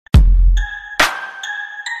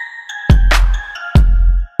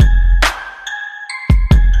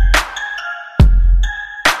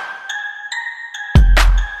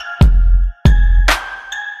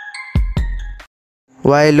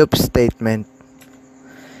While loop statement.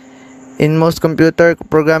 In most computer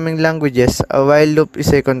programming languages, a while loop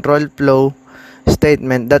is a control flow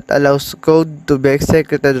statement that allows code to be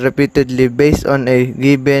executed repeatedly based on a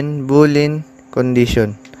given Boolean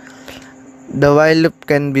condition. The while loop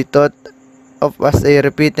can be thought of as a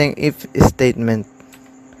repeating if statement.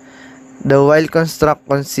 The while construct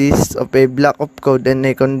consists of a block of code and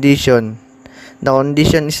a condition. The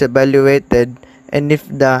condition is evaluated, and if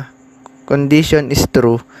the condition is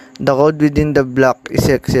true, the code within the block is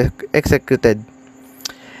executed.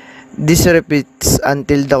 This repeats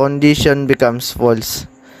until the condition becomes false.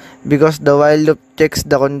 Because the while loop checks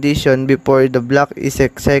the condition before the block is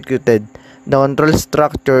executed, the control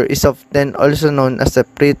structure is often also known as a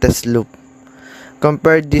pretest loop.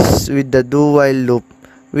 Compare this with the do-while loop,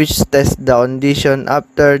 which tests the condition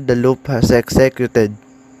after the loop has executed.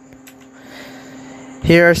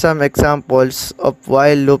 Here are some examples of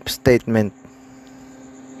while loop statement.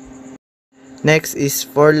 Next is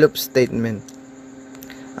for loop statement.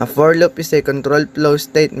 A for loop is a control flow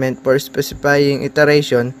statement for specifying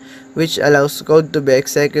iteration which allows code to be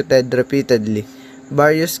executed repeatedly.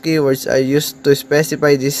 Various keywords are used to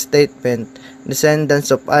specify this statement. Descendants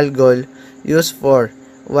of Algol use for,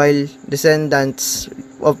 while descendants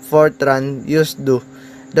of Fortran use do.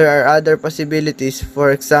 There are other possibilities, for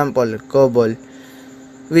example, COBOL,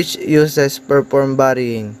 which uses perform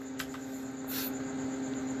varying.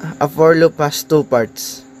 A for loop has two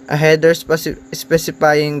parts. A header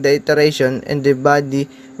specifying the iteration and the body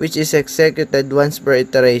which is executed once per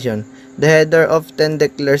iteration. The header often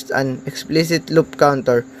declares an explicit loop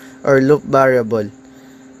counter or loop variable,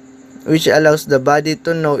 which allows the body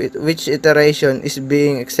to know which iteration is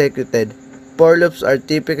being executed. For loops are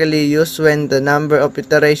typically used when the number of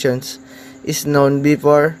iterations is known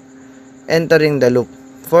before entering the loop.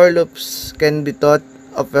 For loops can be thought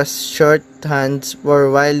of as shorthands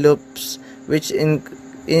for while loops, which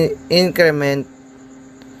increment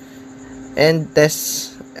and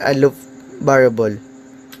test a loop variable.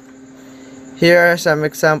 Here are some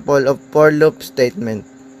examples of for loop statement.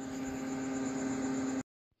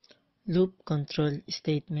 Loop control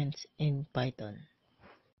statements in Python.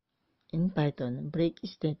 In Python, break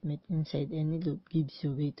statement inside any loop gives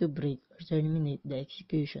you a way to break or terminate the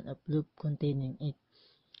execution of loop containing it,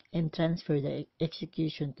 and transfer the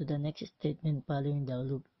execution to the next statement following the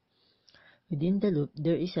loop. Within the loop,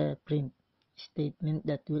 there is a print statement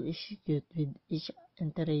that will execute with each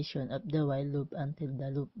iteration of the while loop until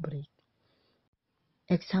the loop break.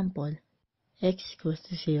 Example: x equals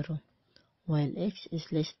to 0. While x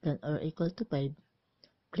is less than or equal to 5,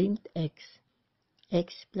 print x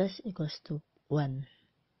plus equals to 1.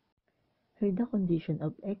 Here the condition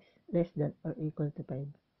of x less than or equal to 5.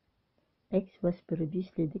 X was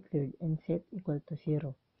previously declared and set equal to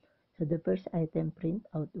 0, so the first item print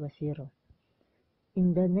out was 0.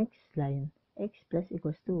 In the next line, x plus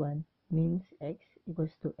equals to 1 means x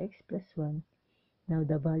equals to x plus 1. Now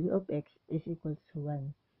the value of x is equal to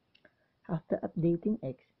 1. After updating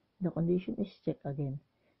x, the condition is checked again.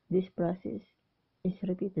 This process is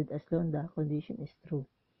repeated as long as the condition is true,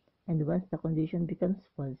 and once the condition becomes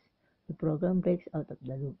false, the program breaks out of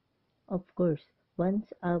the loop. Of course,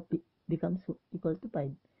 once becomes equal to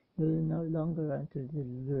 5, you will no longer run through the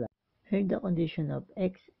loop. Here the condition of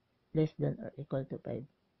x less than or equal to 5.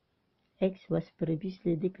 X was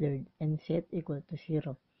previously declared and set equal to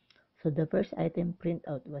 0, so the first item print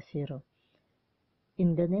out was 0.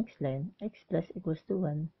 In the next line, x plus equals to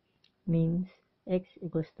 1 means x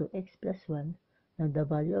equals to x plus 1. Now the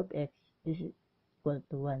value of x is equal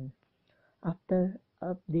to 1. After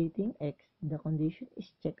updating x, the condition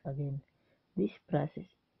is checked again. This process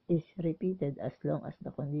is repeated as long as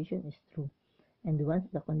the condition is true, and once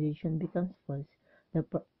the condition becomes false, the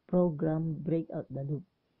program breaks out the loop.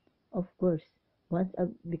 Of course, once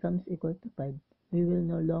becomes equal to 5, we will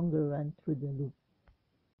no longer run through the loop.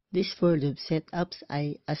 This for loop setups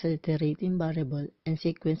I as an iterating variable and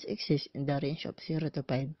sequence exists in the range of 0 to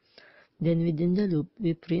 5. Then within the loop,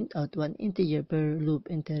 we print out one integer per loop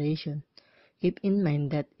iteration. Keep in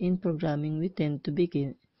mind that in programming we tend to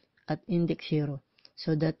begin at index 0,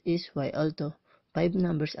 so that is why although 5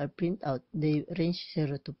 numbers are printed out, they range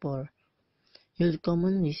 0 to 4. You'll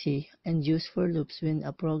commonly see and use for loops when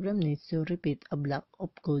a program needs to repeat a block of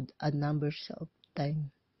code a number of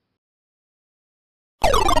times.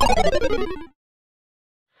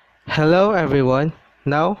 Hello everyone.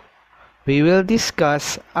 Now we will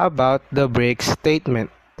discuss about the break statement.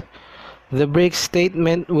 The break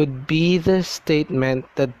statement would be the statement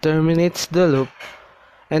that terminates the loop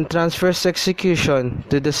and transfers execution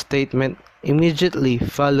to the statement immediately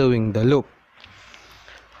following the loop.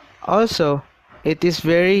 Also, it is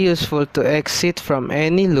very useful to exit from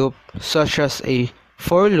any loop such as a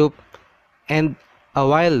for loop and a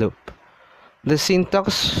while loop. The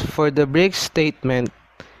syntax for the break statement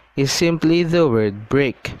is simply the word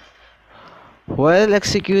break. While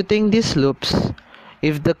executing these loops,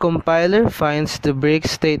 if the compiler finds the break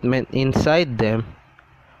statement inside them,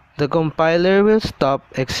 the compiler will stop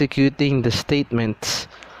executing the statements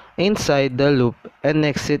inside the loop and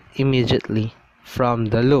exit immediately from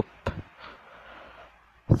the loop.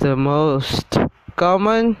 The most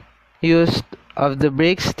common use of the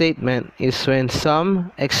break statement is when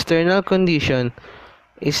some external condition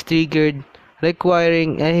is triggered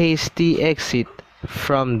requiring a hasty exit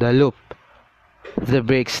from the loop. The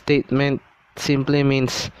break statement simply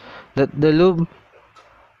means that the loop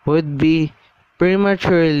would be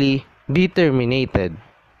prematurely be terminated.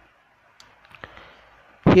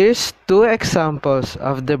 Here's two examples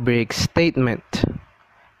of the break statement.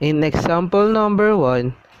 In example number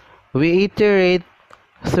 1, we iterate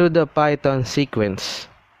through the Python sequence.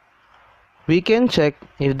 We can check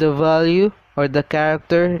if the value or the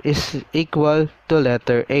character is equal to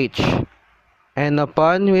letter H, and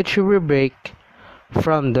upon which we break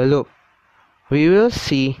from the loop, we will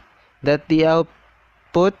see that the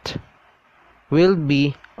output will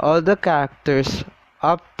be all the characters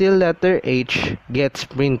up till letter H gets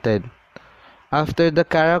printed. After the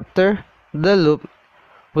character, the loop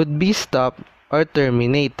would be stopped or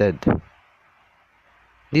terminated.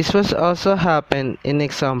 This was also happened in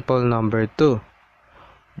example number 2,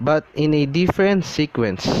 but in a different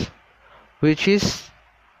sequence, which is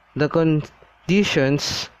the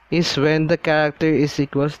conditions is when the character is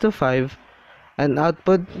equals to 5, and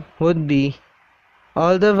output would be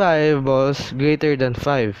all the variables greater than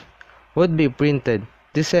 5 would be printed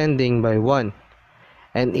descending by 1,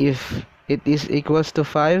 and if it is equals to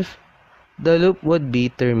 5, the loop would be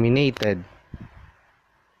terminated.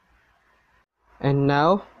 And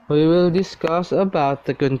now, we will discuss about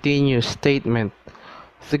the continuous statement.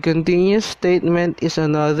 The continuous statement is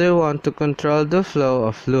another one to control the flow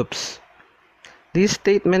of loops. This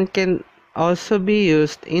statement can also be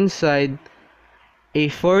used inside a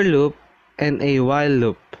for loop and a while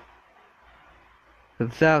loop.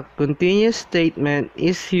 The continuous statement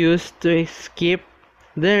is used to skip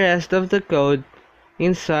the rest of the code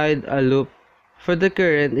inside a loop for the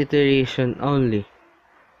current iteration only.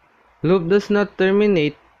 Loop does not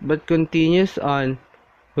terminate but continues on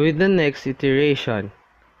with the next iteration.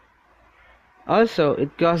 Also,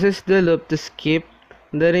 it causes the loop to skip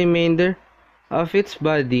the remainder of its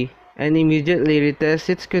body and immediately retests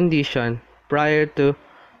its condition prior to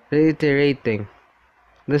reiterating.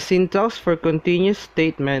 The syntax for continuous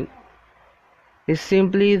statement is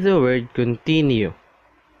simply the word continue.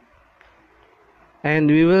 And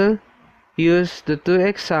we will use the two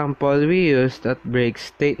examples we used at break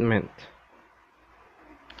statement.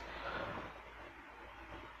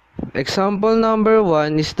 Example number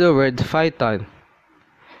 1 is the word Python.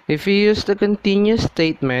 If we use the continuous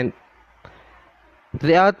statement,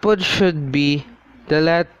 the output should be the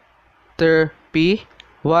letter P,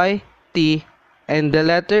 Y, T, and the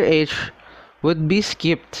letter H would be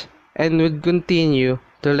skipped and would continue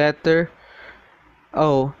to letter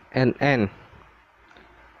O and N.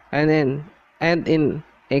 And in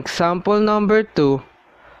example number 2,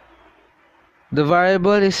 the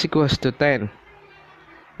variable is equals to 10.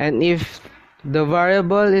 And if the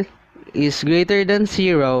variable is greater than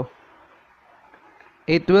 0,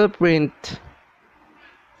 it will print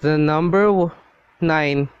the number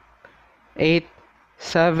 9, 8,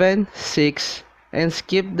 7, 6, and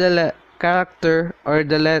skip the character or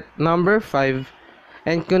the number 5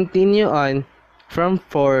 and continue on from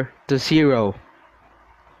 4 to 0.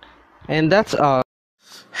 And that's all.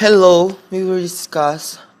 Hello, we will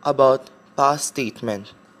discuss about pass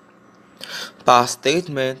statement. Pass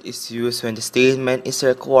statement is used when the statement is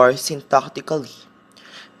required syntactically,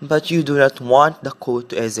 but you do not want the code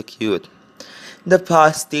to execute. The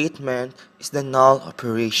pass statement is the null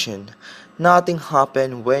operation. Nothing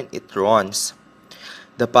happens when it runs.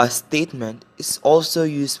 The pass statement is also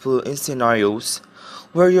useful in scenarios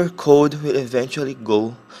where your code will eventually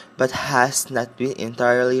go but has not been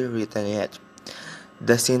entirely written yet.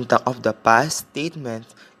 The syntax of the pass statement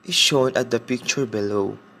is shown at the picture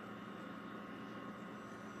below.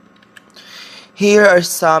 Here are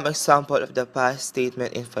some examples of the pass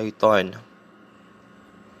statement in Python.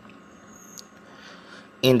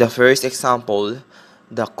 In the first example,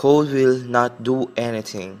 the code will not do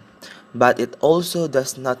anything, but it also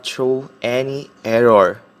does not throw any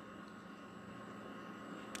error.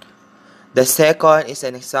 The second is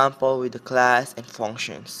an example with the class and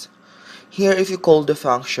functions. Here, if you call the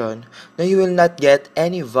function, then you will not get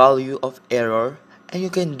any value of error, and you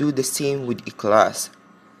can do the same with a class.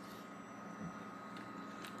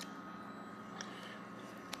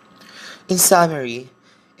 In summary,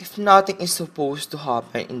 if nothing is supposed to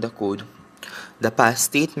happen in the code, the pass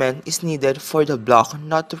statement is needed for the block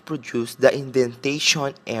not to produce the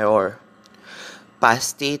indentation error. Pass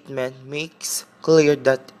statement makes clear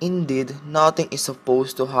that indeed nothing is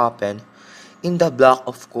supposed to happen in the block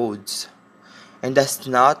of codes and does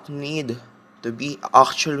not need to be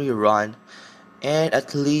actually run and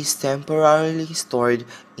at least temporarily stored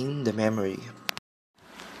in the memory.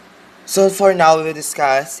 So for now, we will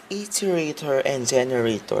discuss iterator and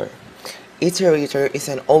generator. Iterator is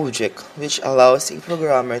an object which allows a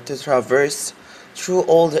programmer to traverse through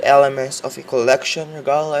all the elements of a collection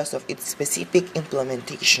regardless of its specific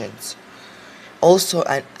implementations. Also,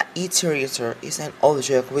 an iterator is an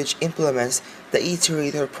object which implements the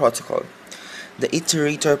iterator protocol. The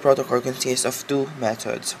iterator protocol consists of two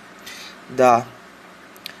methods. The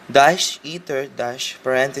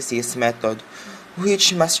 -iter-parentheses method,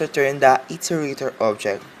 which must return the iterator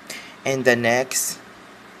object, and the next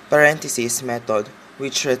parentheses method,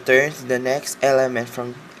 which returns the next element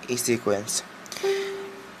from a sequence.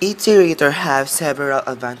 Iterator have several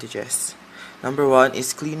advantages. Number one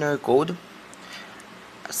is cleaner code.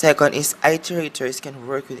 Second is iterators can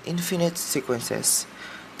work with infinite sequences.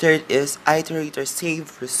 Third is iterator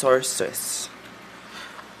save resources.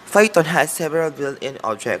 Python has several built-in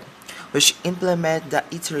objects which implement the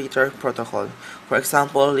iterator protocol. For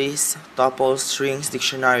example, lists, tuples, strings,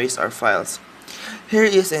 dictionaries, or files. Here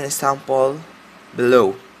is an example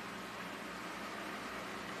below.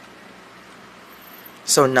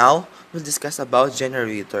 So now, we'll discuss about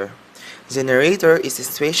generator. Generator is a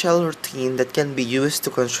special routine that can be used to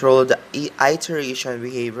control the iteration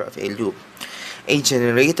behavior of a loop. A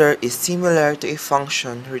generator is similar to a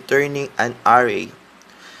function returning an array.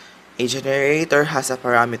 A generator has a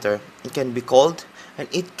parameter. It can be called and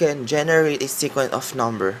it can generate a sequence of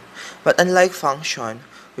number. But unlike function,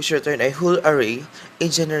 which return a whole array, a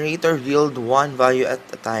generator yield one value at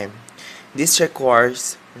a time. This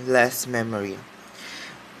requires less memory.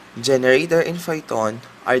 Generator in Python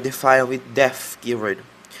are defined with def keyword.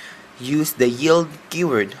 Use the yield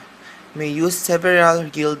keyword. May use several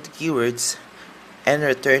yield keywords and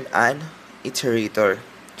return an iterator.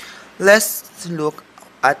 Let's look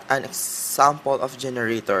at an example of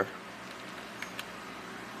generator.